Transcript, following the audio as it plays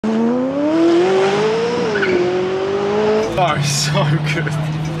Oh, it's so good.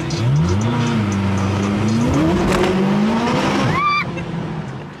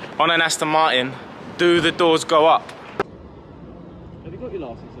 On an Aston Martin, do the doors go up? Have you got your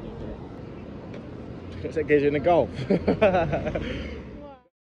license in it? Because that gives you in the Golf.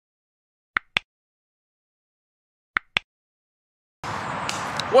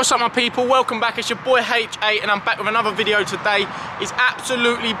 What's up my people, welcome back. It's your boy H8 and I'm back with another video today. It's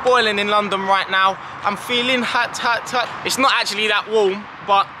absolutely boiling in London right now. I'm feeling hot. It's not actually that warm,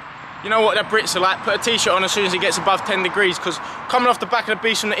 but you know what the Brits are like. Put a t-shirt on as soon as it gets above 10 degrees because coming off the back of the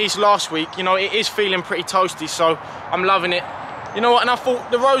beast from the east last week, you know, it is feeling pretty toasty, so I'm loving it. You know what, and I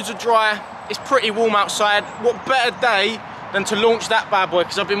thought the roads are dry, it's pretty warm outside. What better day than to launch that bad boy,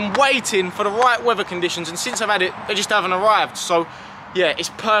 because I've been waiting for the right weather conditions and since I've had it, they just haven't arrived. So yeah, it's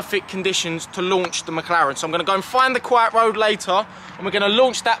perfect conditions to launch the Mclaren. So I'm gonna go and find the quiet road later and we're gonna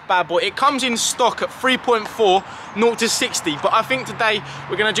launch that bad boy. It comes in stock at 3.4, 0 to 60, but I think today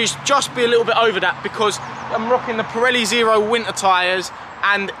we're gonna just be a little bit over that because I'm rocking the Pirelli Zero winter tyres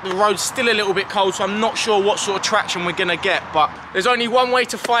and the road's still a little bit cold, so I'm not sure what sort of traction we're gonna get, but there's only one way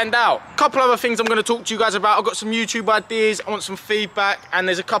to find out. A couple other things I'm gonna talk to you guys about. I've got some YouTube ideas, I want some feedback, and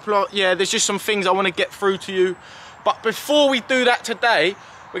there's a couple of, there's just some things I wanna get through to you. But before we do that today,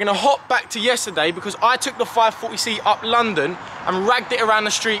 we're gonna hop back to yesterday because I took the 540C up London and ragged it around the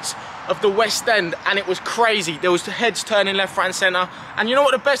streets of the West End and it was crazy. There was heads turning left, right and centre. And you know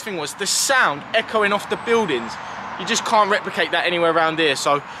what the best thing was? The sound echoing off the buildings. You just can't replicate that anywhere around here.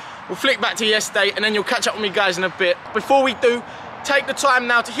 So we'll flick back to yesterday and then you'll catch up with me guys in a bit. Before we do, take the time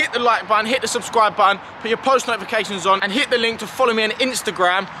now to hit the like button, hit the subscribe button, put your post notifications on and hit the link to follow me on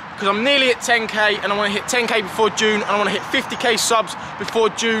Instagram because I'm nearly at 10k and I want to hit 10k before June and I want to hit 50k subs before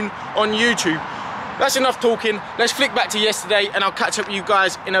June on YouTube. That's enough talking, let's flick back to yesterday and I'll catch up with you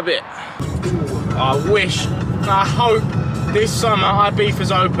guys in a bit. I hope this summer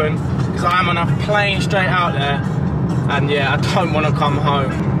Ibiza's open because I am on a plane straight out there and yeah, I don't want to come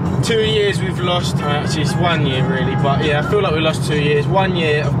home. 2 years we've lost, actually it's 1 year really, but yeah, I feel like we lost 2 years. 1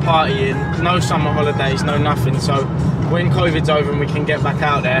 year of partying, no summer holidays, no nothing, so when COVID's over and we can get back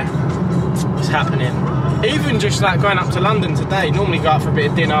out there, it's happening. Even just like going up to London today, normally go out for a bit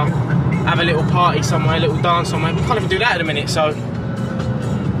of dinner, have a little party somewhere, a little dance somewhere, we can't even do that in a minute, so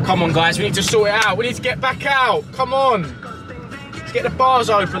come on guys, we need to sort it out, we need to get back out, come on. Let's get the bars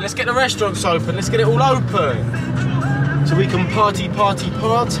open, let's get the restaurants open, let's get it all open. So we can party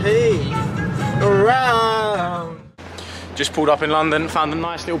around. Just pulled up in London, found a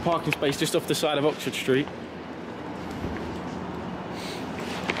nice little parking space just off the side of Oxford Street.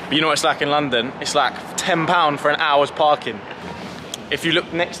 But you know what it's like in London? It's like £10 for an hour's parking. If you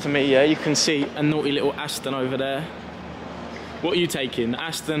look next to me, yeah, you can see a naughty little Aston over there. What are you taking, the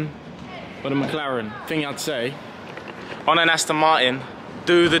Aston or the Mclaren? Thing I'd say, on an Aston Martin,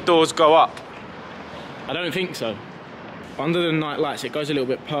 do the doors go up? I don't think so. Under the night lights, it goes a little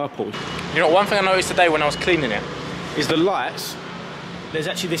bit purple. You know, one thing I noticed today when I was cleaning it is the lights, there's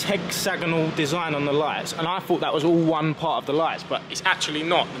actually this hexagonal design on the lights, and I thought that was all one part of the lights, but it's actually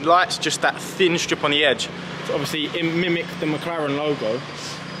not. The light's just that thin strip on the edge. So obviously it mimics the McLaren logo.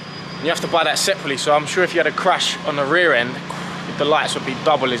 And you have to buy that separately, so I'm sure if you had a crash on the rear end, the lights would be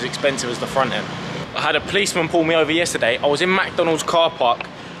double as expensive as the front end. I had a policeman pull me over yesterday. I was in McDonald's car park,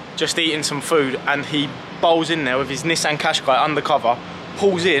 just eating some food, and he bowls in there with his Nissan Qashqai undercover,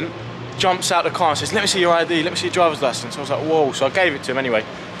 pulls in, jumps out the car and says, let me see your ID, let me see your driver's license. I was like, whoa, so I gave it to him anyway.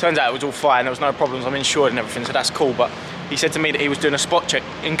 Turns out it was all fine, there was no problems, I'm insured and everything, so that's cool, but he said to me that he was doing a spot check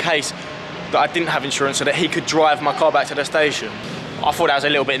in case that I didn't have insurance so that he could drive my car back to the station. I thought that was a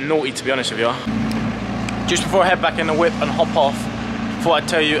little bit naughty, to be honest with you. Just before I head back in the whip and hop off, thought I'd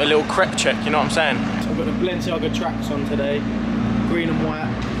tell you a little crep check, you know what I'm saying? So I've got the Balenciaga tracks on today, green and white,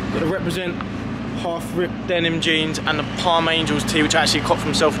 got to represent half-ripped denim jeans and the Palm Angels tee, which I actually got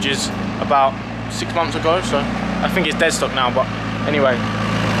from Selfridges about 6 months ago, so I think it's dead stock now, but anyway. Look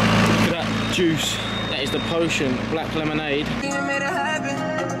at that juice, that is the potion, black lemonade.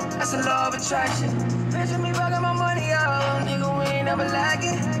 That's a law of attraction. Mention me back my money out, nigga, we ain't never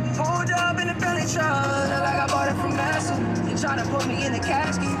lacking. Pulled up in the belly truck, look like I bought it from Massive. They tryna put me in the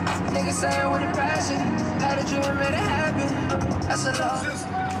casket, nigga saying with a passion. Had a dream, made it happen. That's a law.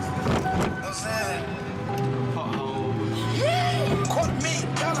 Quote me,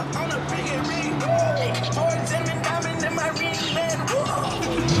 dollar on a big ring. Boys and the diamond in my ring, man.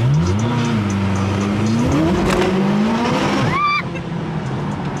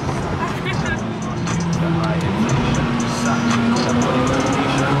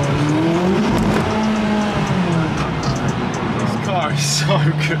 This car is so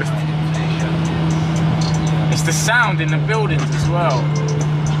good. It's the sound in the buildings as well.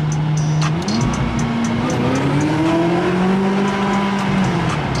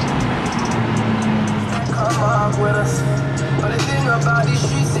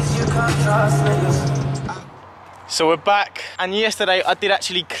 So we're back, and yesterday I did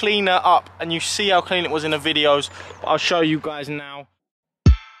actually clean her up, and you see how clean it was in the videos, but I'll show you guys now.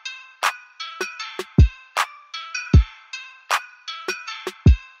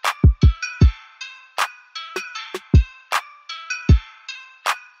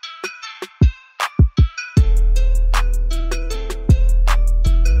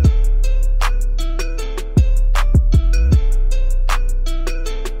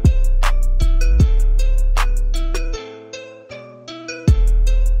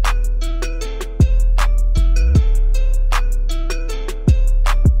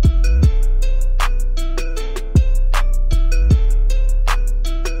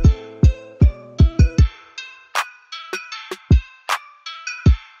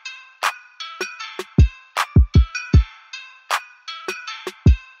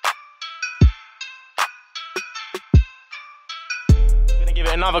 Give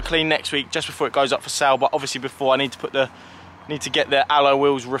it another clean next week just before it goes up for sale, but obviously before I need to get the alloy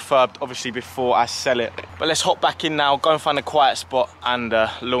wheels refurbed obviously before I sell it. But let's hop back in now, go and find a quiet spot and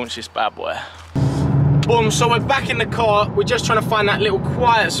launch this bad boy. Boom, so we're back in the car. We're just trying to find that little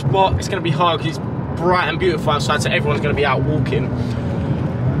quiet spot. It's going to be hard because it's bright and beautiful outside, so everyone's going to be out walking.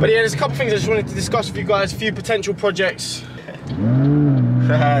 But yeah, there's a couple of things I just wanted to discuss with you guys, a few potential projects.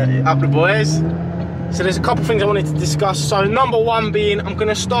 Up the boys. So there's a couple of things I wanted to discuss. So number one being, I'm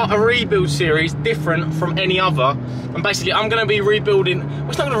gonna start a rebuild series different from any other. And basically I'm gonna be rebuilding, well,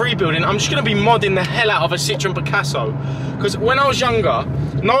 it's not gonna be rebuilding, I'm just gonna be modding the hell out of a Citroen Picasso. Because when I was younger,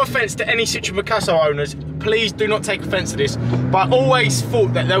 no offense to any Citroen Picasso owners, please do not take offense to this, but I always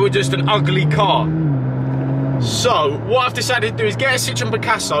thought that they were just an ugly car. So what I've decided to do is get a Citroen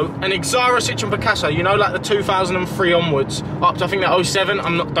Picasso, an Xara Citroen Picasso, you know, like the 2003 onwards, up to I think the 07,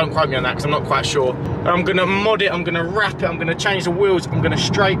 don't quote me on that because I'm not quite sure. And I'm gonna mod it, I'm gonna wrap it, I'm gonna change the wheels, I'm gonna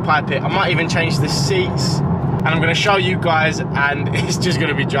straight pipe it, I might even change the seats, and I'm gonna show you guys, and it's just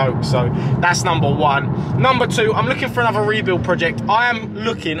gonna be jokes. So that's number one. Number two, I'm looking for another rebuild project. I am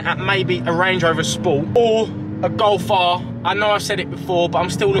looking at maybe a Range Rover Sport or a Golf R. I know I've said it before, but I'm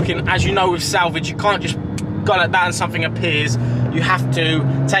still looking. As you know, with salvage, you can't just go like that and something appears. You have to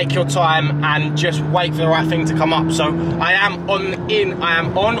take your time and just wait for the right thing to come up. So I'm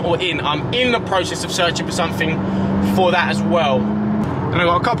in the process of searching for something for that as well. And I've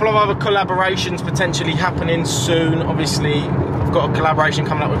got a couple of other collaborations potentially happening soon. Obviously, I've got a collaboration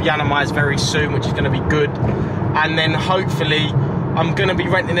coming up with Yanamize very soon, which is going to be good. And then hopefully I'm going to be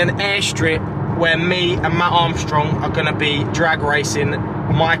renting an airstrip where me and Matt Armstrong are going to be drag racing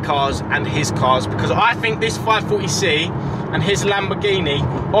my cars and his cars, because I think this 540C and his Lamborghini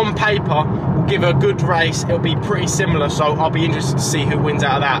on paper will give a good race. It'll be pretty similar, so I'll be interested to see who wins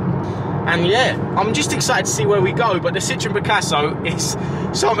out of that. And yeah, I'm just excited to see where we go. But the Citroen Picasso is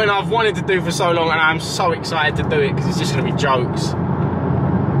something I've wanted to do for so long, and I'm so excited to do it because it's just going to be jokes.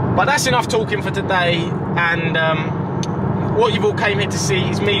 But that's enough talking for today, and what you've all came here to see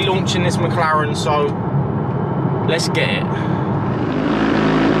is me launching this Mclaren, so let's get it.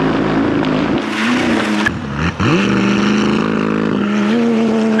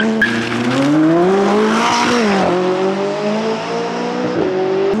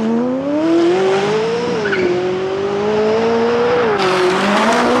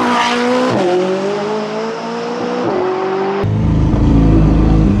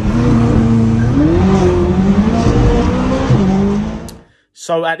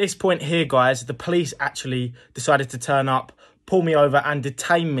 So at this point here, guys, the police actually decided to turn up, pull me over and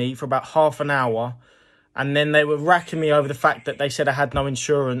detain me for about half an hour. And then they were racking me over the fact that they said I had no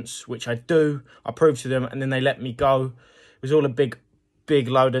insurance, which I do. I proved to them, and then they let me go. It was all a big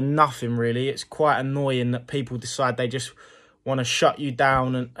load of nothing, really. It's quite annoying that people decide they just want to shut you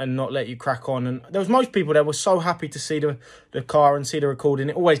down and not let you crack on. And there was most people that were so happy to see the car and see the recording.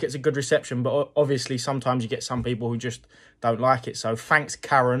 It always gets a good reception, but obviously sometimes you get some people who just don't like it. So thanks,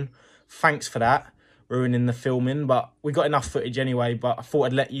 Karen. Thanks for that, ruining the filming. But we got enough footage anyway, but I thought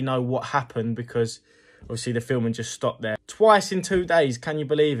I'd let you know what happened because obviously the filming just stopped there. Twice in 2 days, can you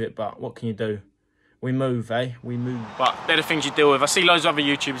believe it? But what can you do? We move, eh? We move. But they're the things you deal with. I see loads of other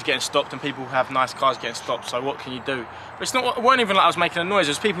YouTubers getting stopped and people who have nice cars getting stopped, so what can you do? But it's not, it weren't even like I was making a noise.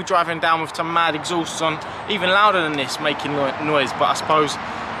 There's people driving down with some mad exhausts on, even louder than this, making noise. But I suppose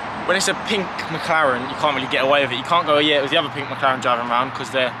when it's a pink McLaren, you can't really get away with it. You can't go, yeah, it was the other pink McLaren driving around, because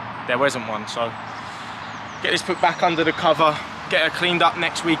there wasn't one. So get this put back under the cover, get her cleaned up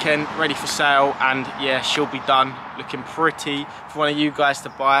next weekend, ready for sale, and yeah, she'll be done, looking pretty for one of you guys to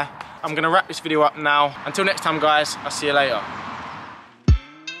buy. I'm gonna wrap this video up now. Until next time guys, I'll see you later.